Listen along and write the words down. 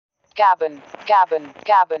cabin, cabin,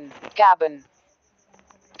 cabin, cabin,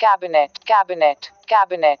 cabinet, cabinet,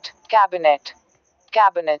 cabinet, cabinet,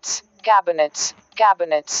 cabinets, cabinets,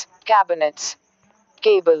 cabinets, cabinets,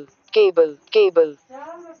 cable, cable, cable,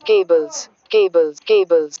 cables, cables,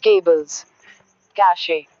 cables, cables,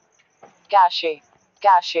 cache, cache,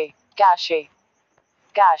 cache, cache,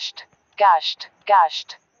 cached, cached,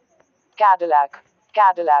 cached, Cadillac,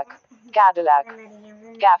 Cadillac, Cadillac,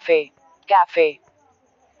 cafe, cafe,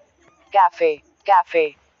 cafe,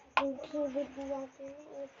 cafe,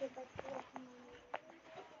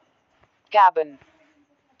 cabin,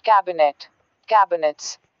 cabinet,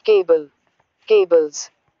 cabinets, cable, cables,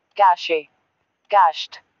 cache,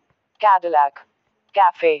 cached, Cadillac,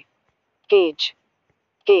 cafe, cage,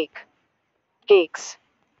 cake, cakes,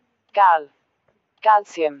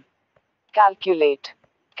 calcium, calculate,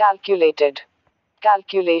 calculated,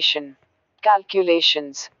 calculation,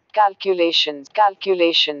 calculations, calculations,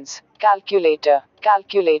 calculations, calculator,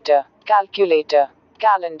 calculator, calculator,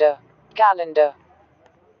 calendar, calendar,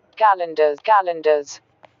 calendars, calendars,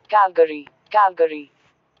 Calgary, Calgary,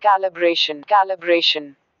 calibration,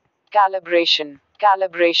 calibration, calibration,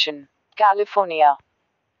 calibration, California,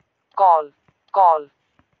 call, call,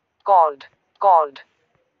 called, called,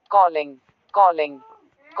 calling, calling,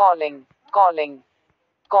 calling, calling,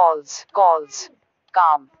 calls, calls,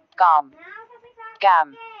 calm, calm,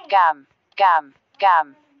 cam, cam, cam,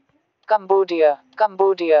 cam, Cambodia,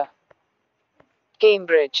 Cambodia,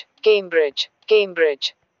 Cambridge, Cambridge,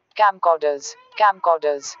 Cambridge, camcorders,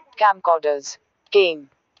 camcorders, camcorders, came,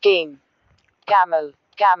 camel,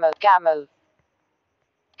 camel, camel,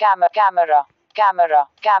 camera, camera,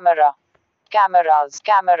 camera, cameras,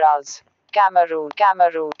 cameras, Cameroon,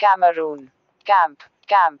 Cameroon, Cameroon, camp,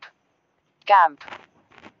 camp, camp,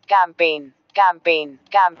 campaign, campaign,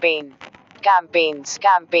 campaign, campaigns,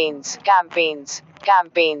 campaigns, campaigns,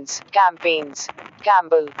 campaigns, campaigns,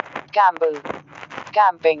 Campbell, Campbell,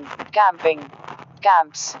 camping, camping,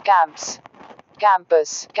 camps, camps,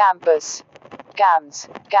 campus, campus, cams,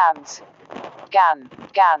 cams, can,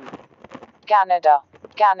 Canada,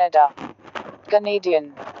 Canada,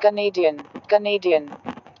 Canadian, Canadian, Canadian,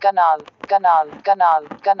 canal, canal, canal,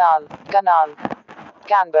 canal, canal,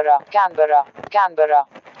 Canberra, Canberra, Canberra,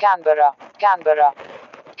 Canberra, Canberra,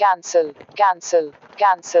 cancel, cancel,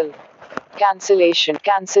 cancel, cancellation,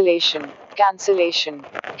 cancellation, cancellation,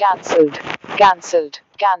 cancelled, cancelled,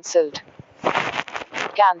 cancelled,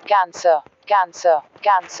 cancer, cancer,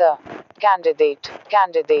 cancer, candidate,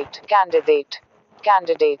 candidate, candidate,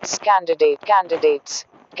 candidates, candidate, candidates,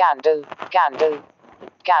 candle, candle,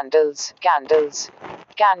 candles, candles,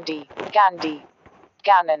 candy, candy,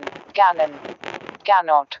 cannon, cannon,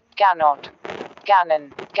 cannot, cannot,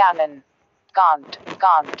 cannon, cannon, can't,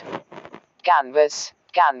 can't, canvas,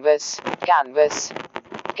 canvas, canvas,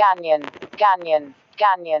 canyon, canyon,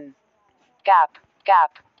 canyon, cap,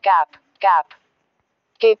 cap, cap, cap,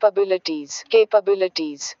 capabilities,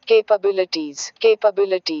 capabilities, capabilities,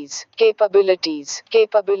 capabilities, capabilities,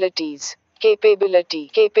 capabilities, capability,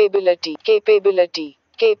 capability, capability,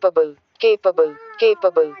 capable, capable,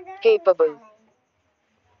 capable, capable,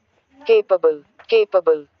 capable,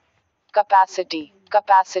 capable, capacity,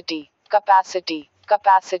 capacity, capacity,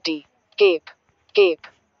 capacity, cape, cape,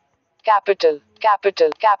 capital, capital,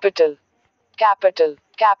 capital, capital,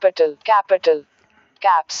 capital, capital,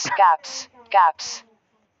 caps, caps, caps,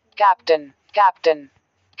 captain, captain,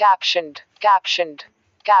 captioned, captioned,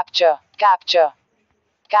 capture, capture,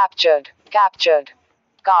 captured, captured,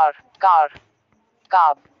 car, car,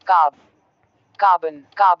 carb, carb, carbon,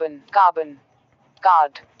 carbon, carbon,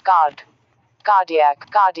 card, card,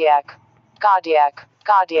 cardiac, cardiac, cardiac,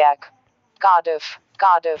 cardiac, Cardiff,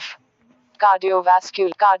 Cardiff,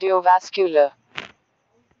 cardiovascular, cardiovascular,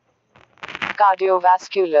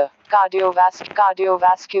 cardiovascular,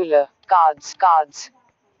 cardiovascular, cards, cards,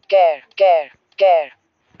 care, care, care,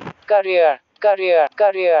 career, career,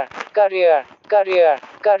 career, career, career,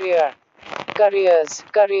 career, careers,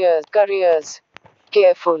 careers, careers,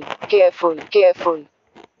 careful, careful, careful,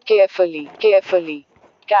 carefully, carefully,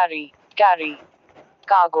 carry, carry,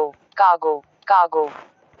 cargo, cargo, cargo,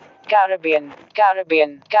 Caribbean,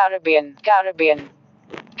 Caribbean, Caribbean, Caribbean,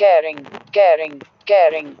 caring, caring,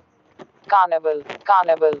 caring, carnival,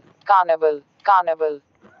 carnival, carnival, carnival,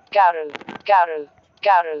 carol, carol,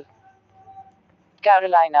 carol,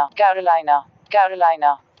 Carolina, Carolina,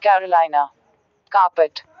 Carolina, Carolina,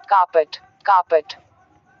 carpet, carpet, carpet,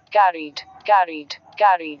 carried, carried,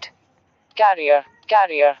 carried, carrier,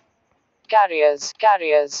 carrier, carriers,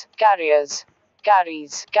 carriers, carriers,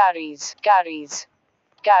 carries, carries, carries,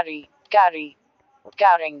 carry, carry,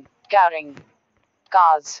 carrying, carrying,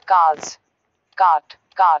 cars, cars, cart,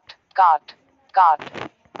 cart, cart, cart,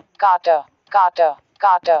 carter, carter,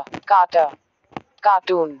 carter, carter,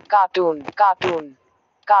 cartoon, cartoon, cartoon,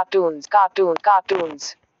 cartoons, cartoon,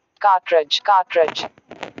 cartoons, cartridge, cartridge,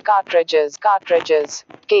 cartridges, cartridges,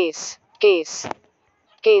 case, case,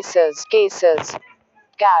 cases, cases,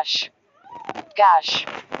 cash, cash,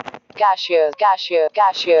 cashiers, cashier,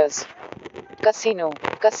 cashiers, casino,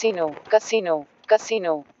 casino, casino,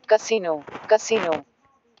 casino, casino, casino,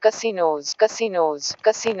 casinos, casinos,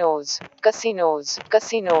 casinos, casinos,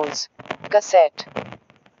 casinos, cassette,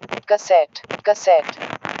 cassette, cassette,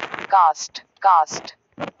 cast, cast,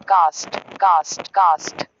 cast, cast,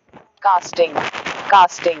 cast, casting,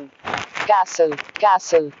 casting, castle,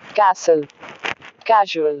 castle, castle,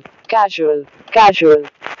 casual, casual, casual,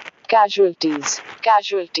 casualties,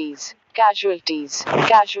 casualties, casualties,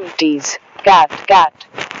 casualties, cat, cat,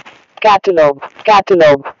 catalog,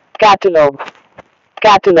 catalog, catalog,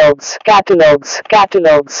 catalogs, catalogs,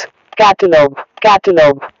 catalogs, catalog,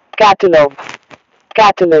 catalog, catalog,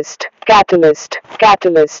 catalyst, catalyst,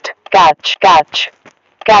 catalyst, catch, catch,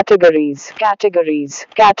 categories, categories,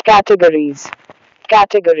 categories,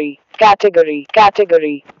 category, category,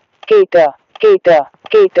 category, cater, cater,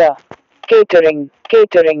 cater, catering,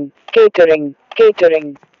 catering, catering,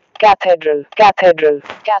 catering, cathedral, cathedral,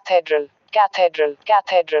 cathedral, cathedral,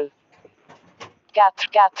 cathedral,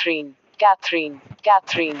 Catherine, Catherine,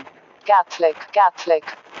 Catherine, Catholic, Catholic,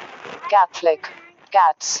 Catholic,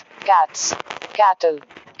 cats, cats, cattle,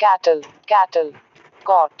 cattle, cattle,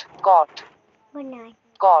 caught, caught, Good night.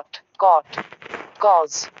 caught, caught,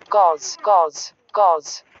 cause, cause, cause,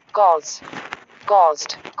 cause, cause,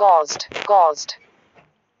 caused, caused, caused,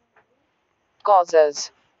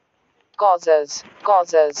 causes, causes,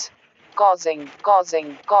 causes, causing,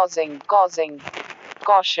 causing, causing, causing,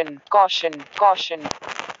 caution, caution, caution,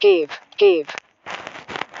 cave, cave,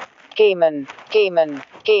 Cayman, Cayman,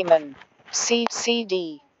 Cayman,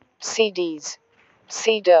 CD, CDs,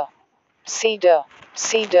 cedar, cedar,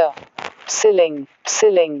 cedar, ceiling,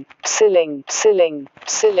 ceiling, ceiling, ceiling,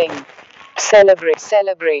 ceiling, celebrate,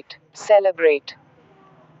 celebrate, celebrate,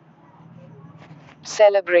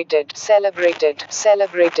 celebrated, celebrated,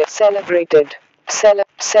 celebrated, celebrated,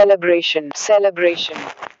 celebration, celebration,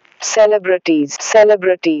 celebrities,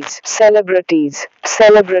 celebrities, celebrities,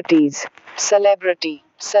 celebrities, celebrity,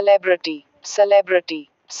 celebrity, celebrity,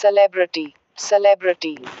 celebrity,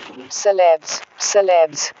 celebrity, celebs,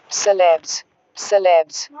 celebs, celebs,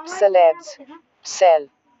 celebs, celebs, cell,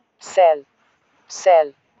 cell,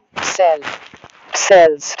 cell, cell,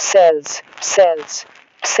 cells, cells, cells,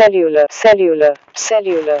 cellular, cellular,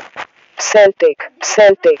 cellular, Celtic,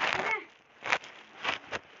 Celtic,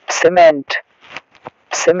 cement,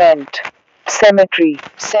 cement, cemetery,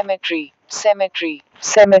 cemetery, cemetery,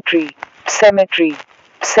 cemetery, cemetery,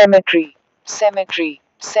 cemetery, cemetery,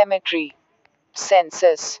 cemetery,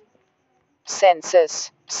 census,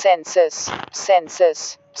 census, census,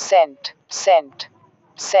 census, cent, cent,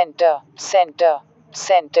 center, center,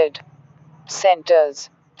 centered, centers,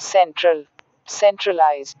 central,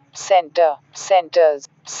 centralized, center, centers,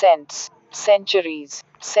 cents, centuries,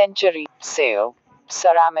 century, sale,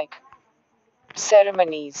 ceramic,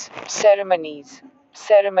 ceremonies, ceremonies,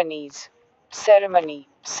 ceremonies, ceremony,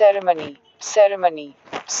 ceremony, ceremony,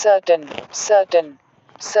 certain, certain,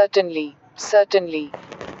 certainly, certainly,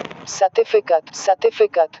 certificate,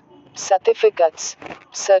 certificate, certificates,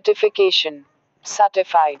 certification,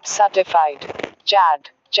 certified, certified, Chad,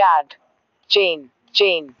 Chad, chain,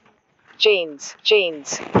 chain, chains,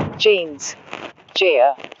 chains, chains,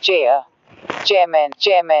 chair, chair, chairman,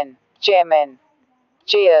 chairman, chairman,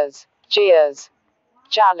 chairs, chairs,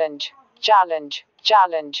 challenge, challenge,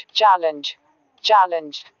 challenge, challenge,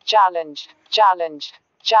 challenge, challenge, challenge,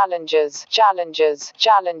 challenges, challenges,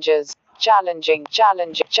 challenges, challenging,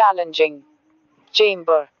 challenge, challenging,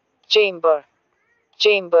 chamber, chamber,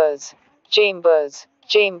 chambers, chambers,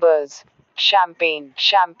 chambers, champagne,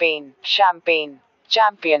 champagne, champagne,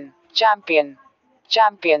 champion, champion,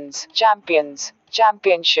 champions, champions,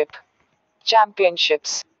 championship,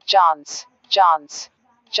 championships, chance, chance,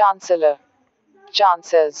 chancellor,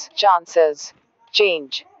 chances, chances,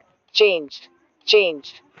 change, change,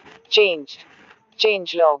 change, change,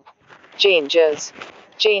 change log, changes,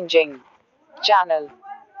 changing, channel,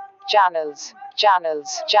 channels,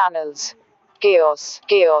 channels, channels, chaos,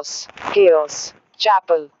 chaos, chaos,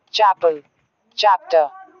 chapel, chapel, chapter,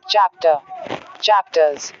 chapter,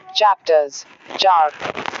 chapters, chapters, jar,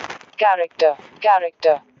 character,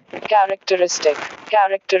 character, characteristic,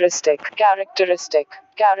 characteristic, characteristic,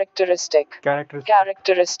 characteristic,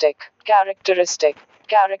 characteristic, characteristic,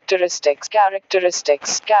 characteristics,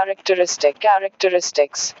 characteristics, characteristic,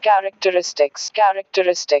 characteristics, characteristics,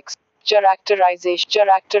 characteristics, characterization,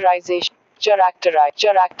 characterization,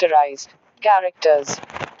 characterized, characters,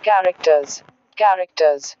 characters,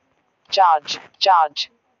 characters, charge, charge,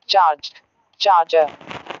 charged, charger,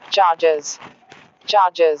 charges,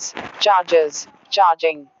 charges, charges,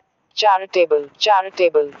 charging, charitable,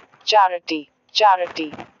 charitable, charity,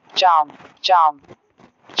 charity, charm, charm,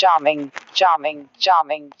 charming, charming,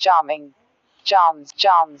 charming, charming, charms,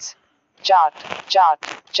 charms, chart, chart,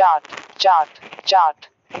 chart, chart, chart,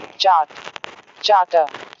 chart, charter,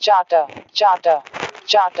 charter, charter,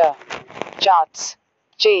 charter, charts,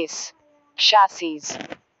 chase, chassis,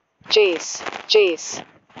 chase, chase,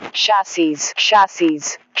 chassis,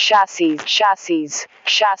 chassis, chassis, chassis,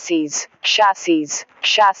 chassis, chassis,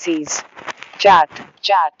 chassis, chat,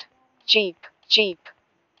 chat, cheap, cheap,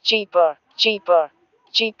 cheaper, cheaper,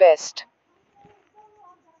 cheapest,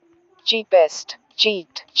 cheapest,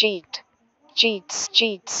 cheat, cheat, cheats,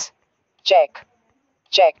 cheats, check,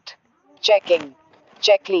 checked, checking,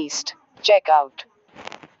 checklist, checkout,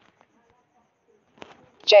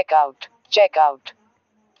 checkout, checkout,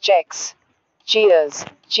 checks, cheers,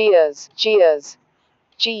 cheers, cheers,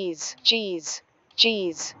 cheese, cheese,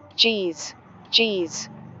 cheese, cheese, cheese,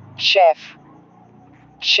 chef,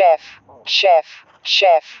 chef, chef,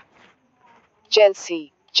 chef,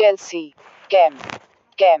 Chelsea, Chelsea, chem,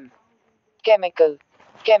 chem, chemical,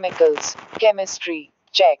 chemicals, chemistry,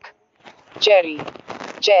 check, cherry,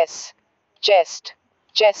 chess, chest,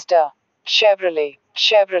 chester, Chevrolet,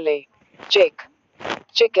 Chevrolet, chick,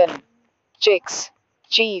 chicken, chicks,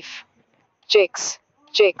 chief, chicks,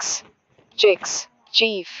 chicks, chicks,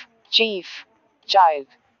 chief, chief, child,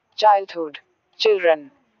 childhood,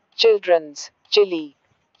 children, children's, chili,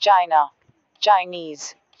 China,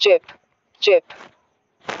 Chinese, chip, chip,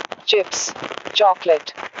 chips,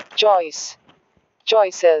 chocolate, choice,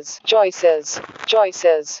 choices, choices,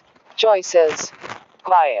 choices, choices,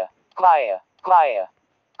 choir, choir, choir,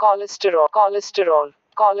 cholesterol, cholesterol,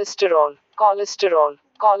 cholesterol, cholesterol,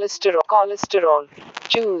 cholesterol, cholesterol,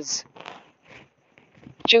 choose,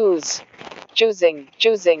 choose, choosing,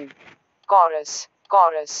 choosing, chorus,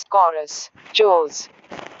 chorus, chorus, chose,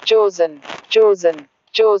 chosen, chosen,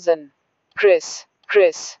 chosen, Chris,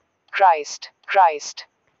 Chris, Christ, Christ,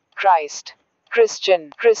 Christ,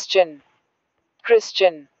 Christian, Christian,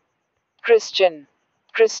 Christian, Christian,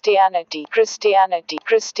 Christianity, Christianity,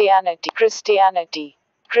 Christianity, Christianity,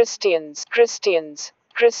 Christians, Christians,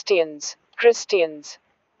 Christians, Christians,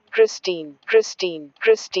 Christine, Christine,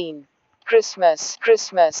 Christine, Christmas,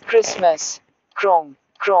 Christmas, Christmas, Chrome,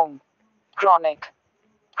 Chrome, Chronic,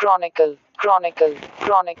 Chronicle, Chronicle,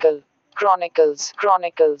 Chronicle, Chronicles,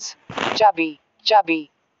 Chronicles, Chubby,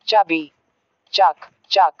 Chubby, Chubby, Chuck,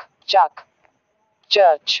 Chuck, Chuck,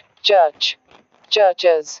 Church, Church,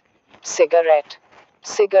 Churches, Cigarette,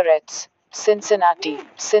 Cigarettes, Cincinnati,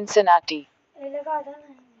 Cincinnati,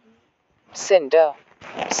 Cinder,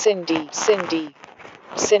 Cindy, Cindy,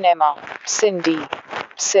 Cinema, Cindy,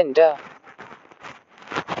 Cinder,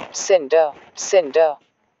 Cinder, Cinder,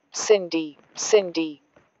 Cindy, Cindy,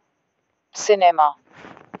 Cinema,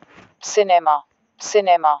 Cinema,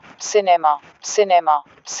 Cinema, Cinema, Cinema,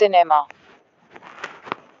 Cinema,